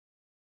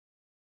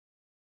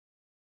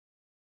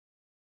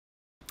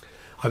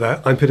Hi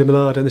there, I'm Peter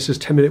Millard and this is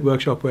 10 Minute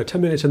Workshop, where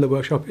 10 minutes in the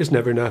workshop is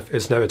never enough,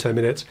 it's never 10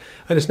 minutes,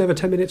 and it's never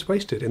 10 minutes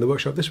wasted. In the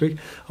workshop this week,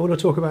 I want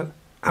to talk about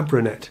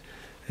Abranet.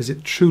 Is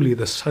it truly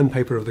the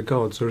sandpaper of the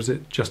gods, or is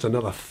it just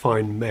another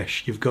fine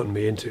mesh you've gotten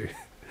me into?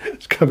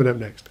 It's coming up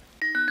next.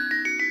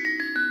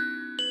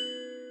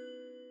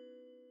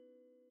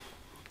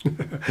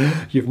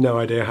 You've no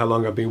idea how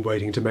long I've been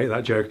waiting to make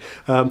that joke.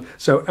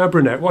 So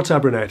Abranet, what's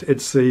Abranet?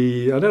 It's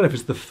the, I don't know if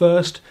it's the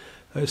first,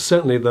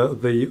 certainly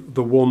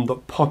the one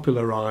that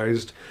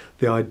popularised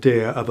the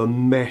idea of a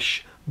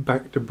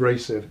mesh-backed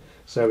abrasive.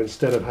 So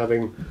instead of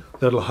having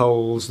little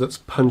holes that's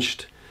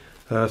punched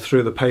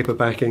through the paper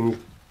backing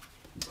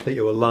that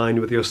you align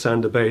with your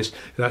sander base,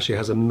 it actually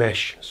has a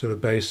mesh sort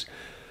of base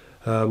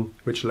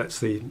which lets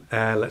the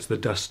air, lets the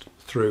dust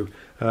through.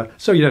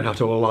 So you don't have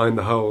to align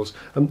the holes.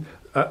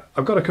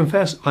 I've got to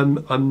confess,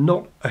 I'm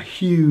not a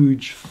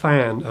huge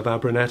fan of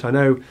Abranet. I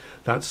know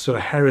that's sort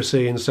of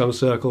heresy in some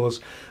circles.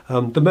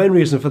 The main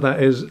reason for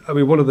that is, I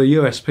mean, one of the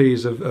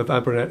USPs of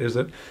Abranet is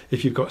that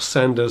if you've got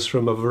sanders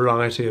from a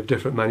variety of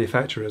different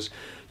manufacturers,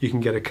 you can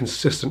get a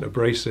consistent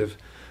abrasive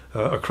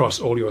across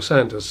all your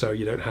sanders, so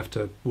you don't have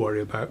to worry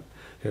about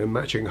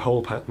matching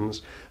hole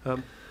patterns.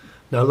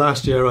 Now,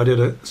 last year I did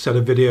a set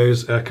of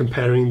videos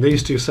comparing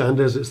these two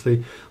sanders. It's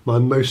my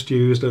most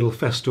used little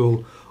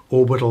Festool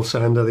orbital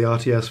sander, the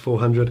RTS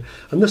 400,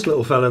 and this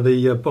little fella,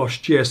 the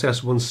Bosch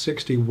GSS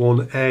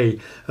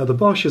 161A. The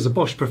Bosch is a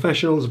Bosch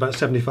Professional, it's about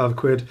 75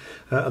 quid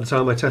at the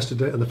time I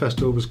tested it, and the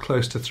Festool was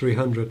close to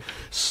 300.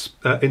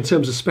 In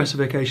terms of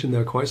specification,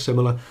 they're quite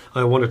similar.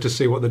 I wanted to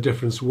see what the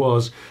difference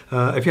was.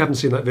 If you haven't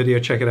seen that video,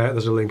 check it out,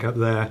 there's a link up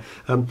there.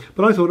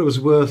 But I thought it was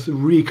worth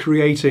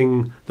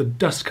recreating the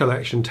dust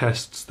collection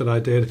tests that I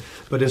did,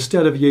 but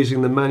instead of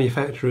using the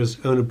manufacturer's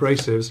own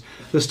abrasives,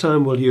 this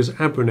time we'll use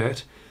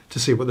Abranet to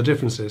see what the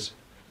difference is.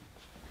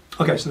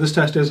 Okay, so this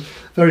test is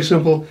very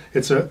simple.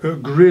 It's a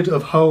grid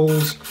of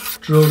holes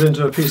drilled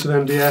into a piece of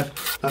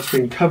MDF that's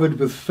been covered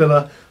with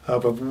filler.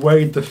 I've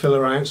weighed the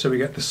filler out so we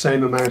get the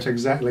same amount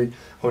exactly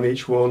on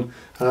each one,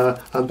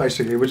 and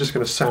basically we're just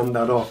going to sand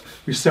that off.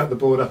 We set the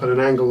board up at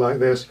an angle like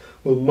this,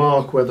 we'll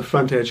mark where the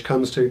front edge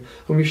comes to,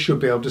 and we should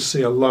be able to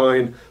see a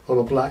line on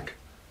a black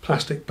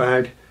plastic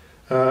bag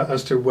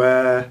as to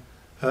where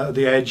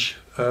the edge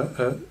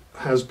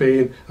has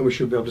been, and we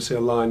should be able to see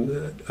a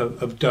line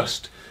of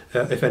dust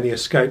if any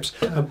escapes.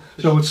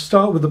 So we'll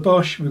start with the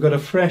Bosch. We've got a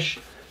fresh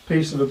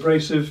piece of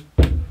abrasive,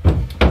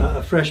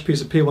 a fresh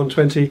piece of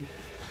P120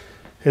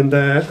 in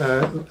there,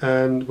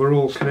 and we're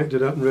all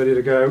connected up and ready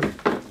to go.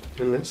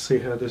 And let's see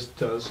how this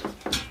does.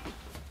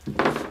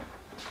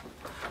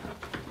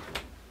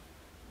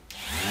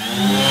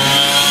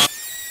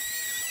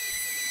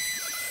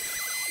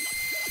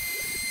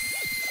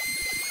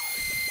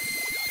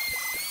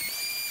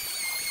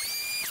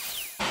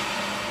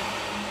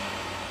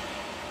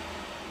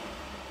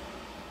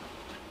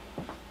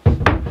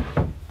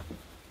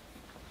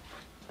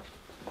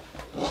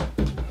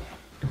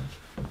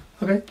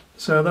 Okay,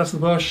 so that's the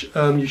Bosch.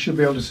 You should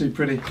be able to see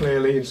pretty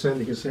clearly, and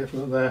certainly you can see it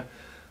from up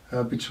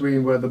there,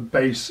 between where the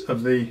base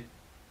of the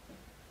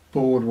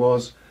board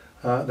was.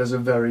 There's a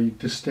very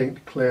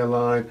distinct clear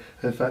line.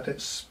 In fact,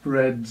 it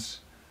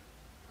spreads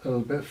a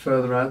little bit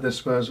further out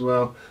this way as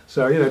well.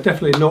 So,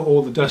 definitely not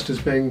all the dust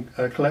is being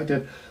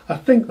collected. I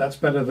think that's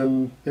better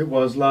than it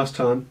was last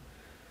time.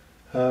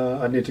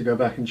 I need to go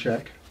back and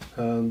check.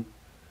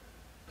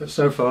 But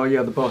so far,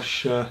 yeah, the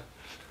Bosch,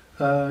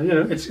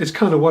 it's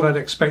kind of what I'd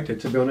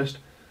expected, to be honest.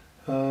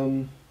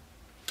 But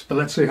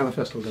let's see how the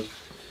Festool does.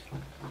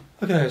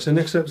 Okay, so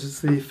next up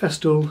is the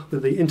Festool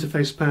with the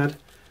interface pad,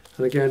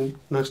 and again,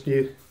 nice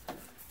new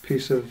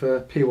piece of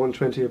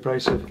P120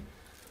 abrasive,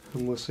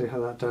 and we'll see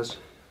how that does.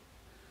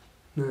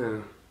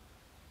 Now,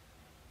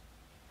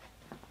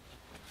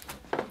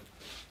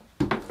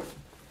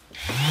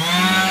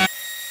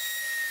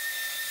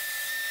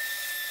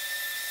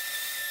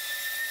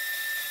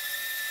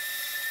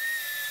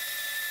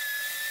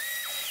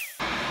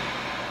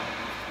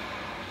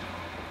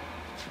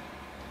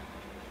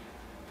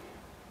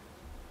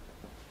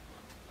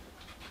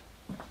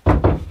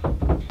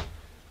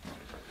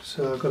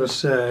 so I've got to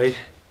say,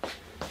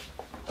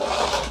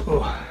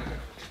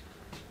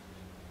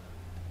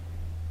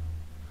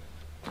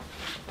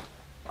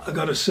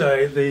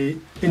 the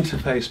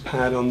interface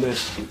pad on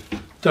this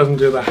doesn't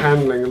do the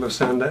handling of the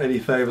sander any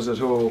favours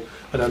at all.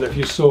 I don't know if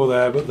you saw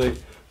there, but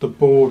the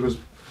board was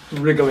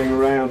wriggling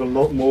around a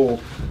lot more,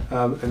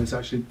 and it's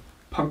actually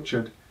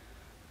punctured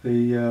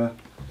the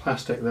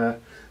plastic there.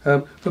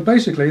 But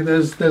basically,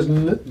 there's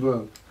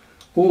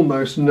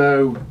almost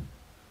no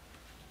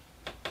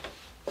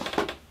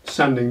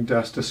sanding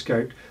dust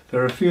escaped.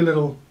 There are a few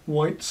little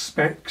white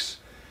specks,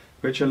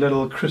 which are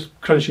little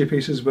crunchy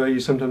pieces where you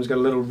sometimes get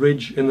a little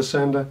ridge in the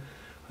sander,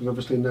 and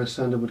obviously no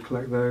sander would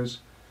collect those.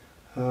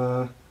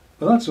 But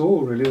that's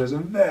all really. There's a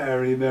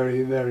very,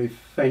 very, very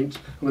faint,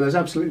 there's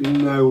absolutely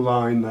no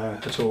line there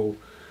at all.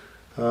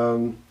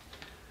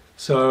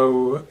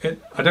 So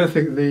I don't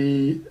think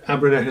the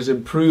Abranet has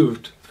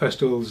improved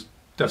Festool's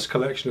dust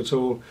collection at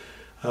all,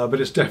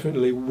 but it's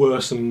definitely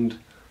worsened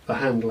the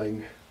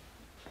handling.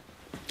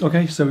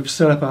 Okay, so we've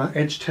set up our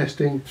edge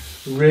testing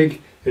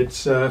rig.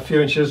 It's a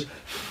few inches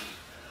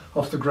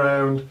off the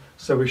ground,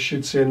 so we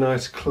should see a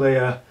nice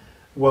clear,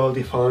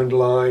 well-defined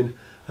line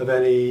of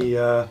any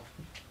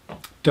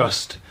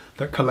dust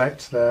that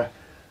collects there.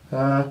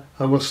 And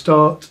we'll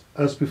start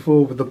as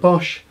before with the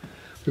Bosch.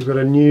 We've gone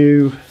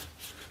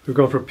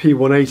for a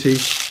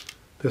P180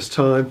 this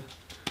time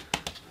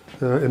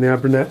in the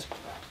Abranet.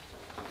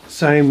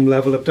 Same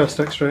level of dust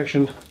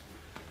extraction.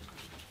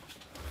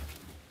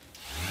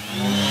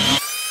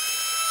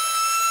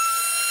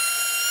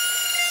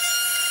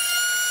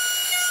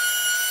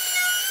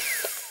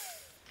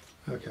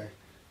 Okay,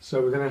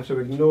 so we're going to have to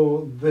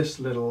ignore this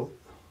little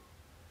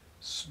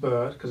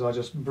spurt because I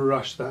just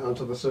brushed that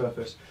onto the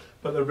surface,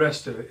 but the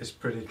rest of it is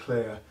pretty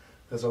clear.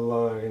 There's a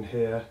line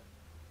here.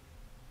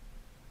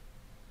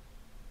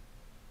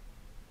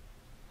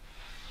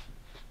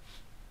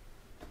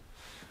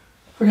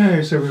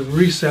 Okay, so we've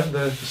reset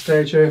the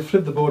stage here,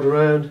 flipped the board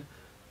around,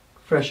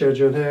 fresh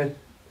edge on here,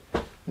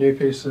 new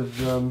piece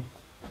of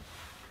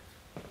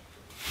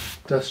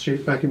dust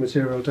sheet backing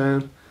material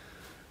down.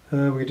 We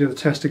can do the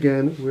test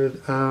again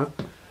with our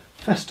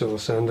Festool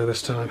sander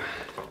this time.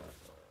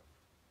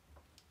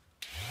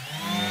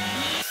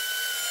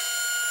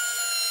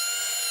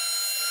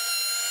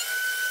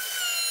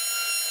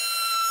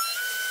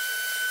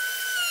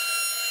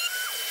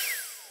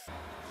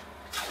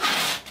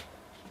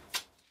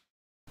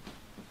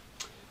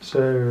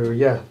 So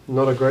yeah,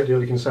 not a great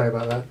deal you can say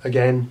about that.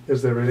 Again,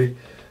 is there really?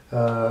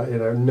 You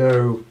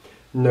know,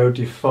 no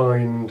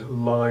defined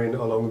line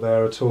along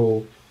there at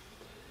all.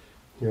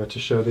 You know, to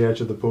show the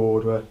edge of the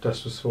board where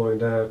dust was falling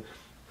down.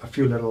 A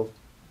few little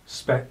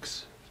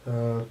specks,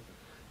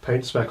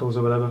 paint speckles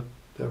or whatever,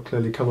 that will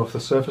clearly come off the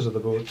surface of the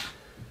board,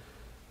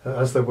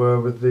 as there were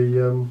with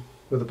the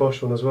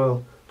Bosch one as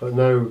well. But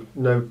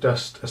no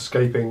dust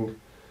escaping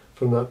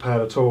from that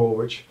pad at all,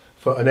 which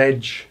for an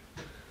edge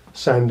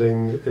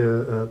sanding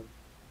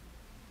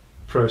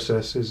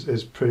process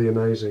is pretty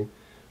amazing,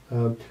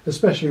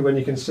 especially when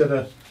you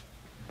consider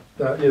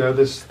that, you know,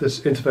 this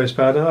interface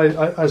pad.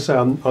 I say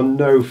I'm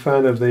no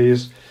fan of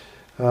these.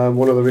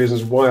 One of the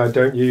reasons why I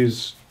don't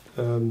use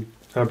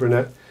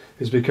Abranet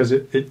is because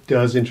it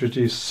does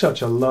introduce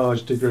such a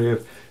large degree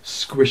of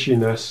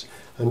squishiness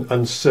and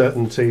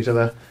uncertainty to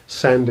the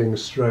sanding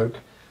stroke.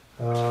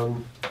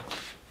 To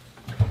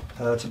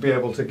be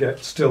able to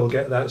still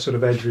get that sort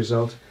of edge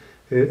result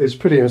is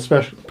pretty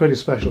special,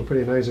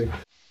 pretty amazing.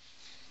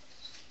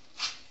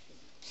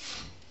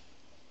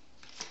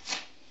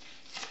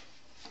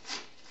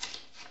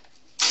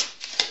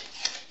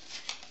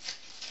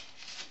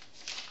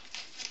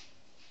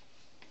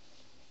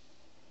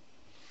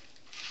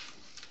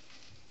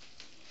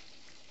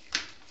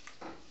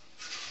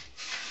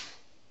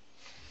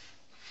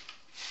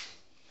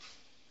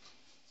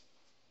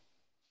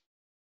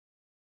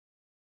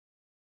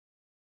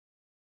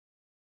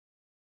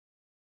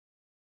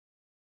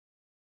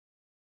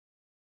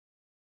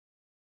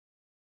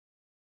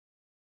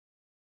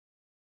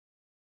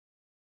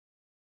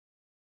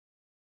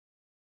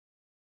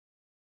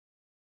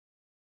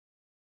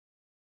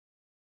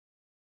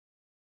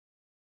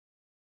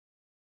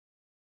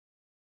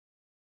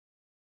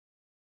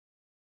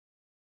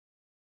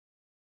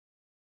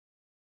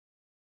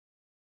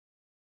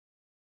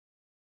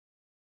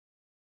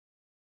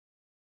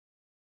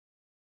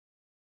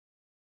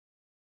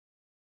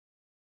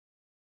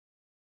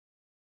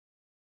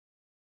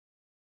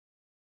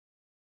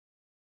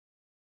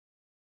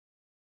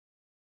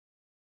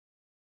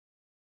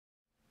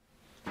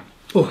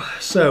 Oh,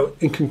 so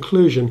in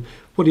conclusion,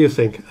 what do you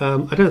think?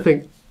 I don't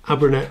think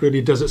Abranet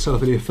really does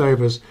itself any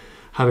favours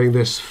having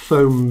this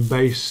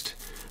foam-based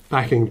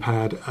backing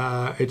pad.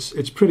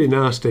 It's pretty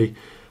nasty.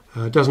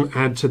 Doesn't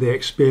add to the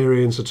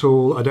experience at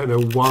all. I don't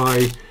know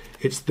why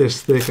it's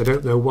this thick. I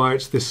don't know why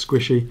it's this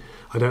squishy.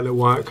 I don't know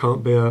why it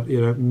can't be a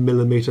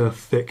millimetre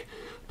thick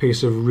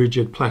piece of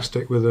rigid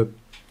plastic with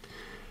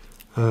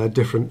a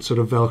different sort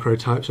of Velcro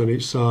types on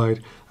each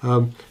side.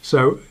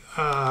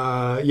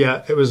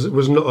 Yeah, it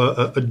was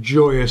not a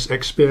joyous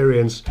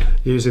experience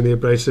using the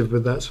abrasive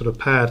with that sort of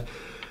pad.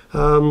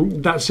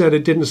 That said,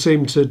 it didn't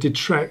seem to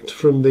detract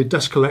from the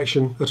dust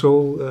collection at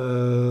all.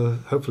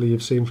 Hopefully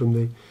you've seen from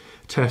the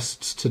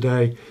tests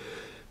today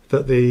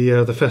that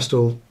the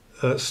Festool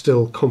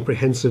still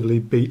comprehensively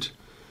beat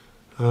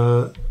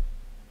the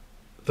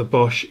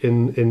Bosch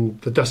in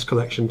the dust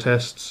collection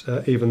tests,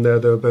 even though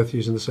they were both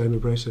using the same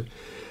abrasive.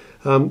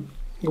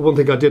 One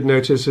thing I did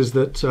notice is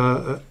that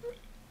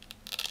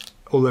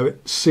although there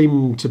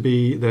seemed to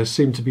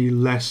be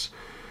less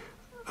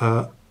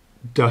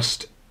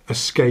dust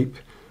escape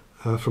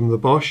from the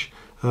Bosch,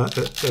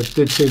 there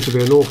did seem to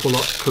be an awful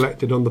lot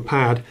collected on the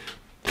pad.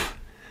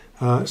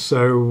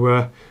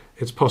 So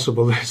it's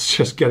possible that it's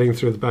just getting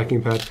through the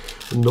backing pad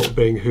and not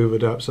being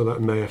hoovered up, so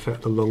that may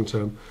affect the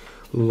long-term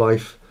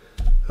life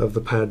of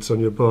the pads on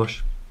your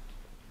Bosch.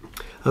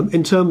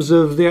 In terms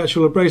of the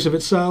actual abrasive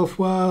itself,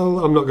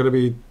 well, I'm not going to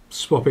be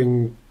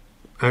swapping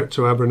out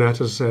to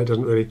Abranet. As I say,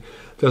 it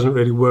doesn't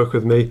really work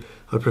with me.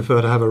 I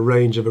prefer to have a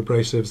range of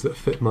abrasives that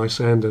fit my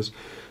sanders.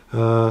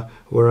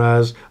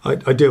 Whereas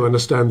I do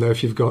understand, though,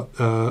 if you've got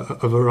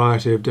a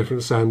variety of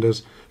different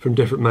sanders from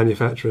different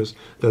manufacturers,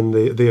 then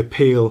the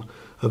appeal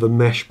of a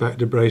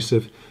mesh-backed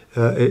abrasive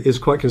is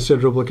quite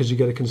considerable, because you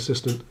get a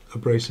consistent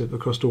abrasive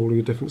across all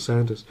your different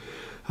sanders.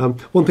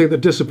 One thing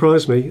that did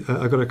surprise me,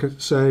 I've got to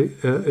say,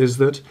 is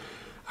that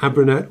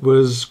Abranet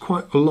was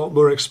quite a lot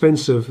more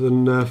expensive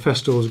than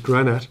Festool's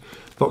Granat.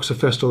 Box of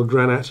Festool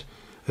Granat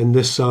in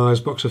this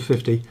size, box of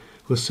 50,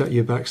 will set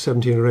you back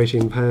 £17 or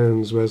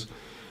 £18,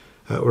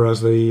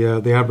 whereas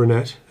the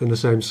Abranet in the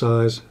same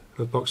size,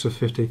 a box of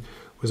 50,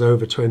 was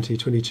over 20,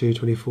 22,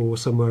 24,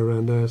 somewhere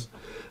around there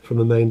from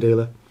the main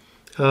dealer.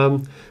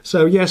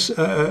 So yes,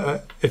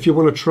 if you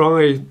want to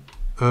try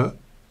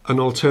an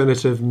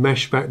alternative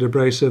mesh-backed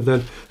abrasive,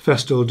 then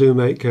Festool do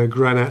make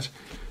Granat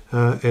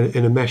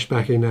in a mesh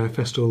backing now,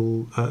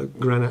 Festool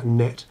Granat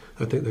Net,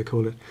 I think they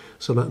call it.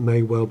 So that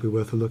may well be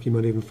worth a look. You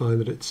might even find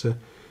that it's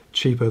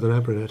cheaper than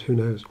Abranet, who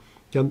knows.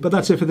 But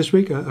that's it for this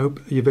week. I hope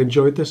you've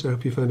enjoyed this. I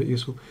hope you found it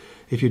useful.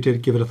 If you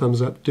did, give it a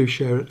thumbs up. Do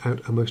share it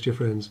out amongst your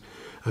friends,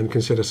 and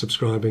consider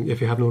subscribing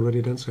if you haven't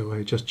already done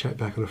so. Just check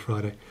back on a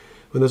Friday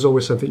when there's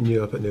always something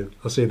new up at noon.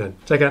 I'll see you then.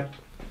 Take care.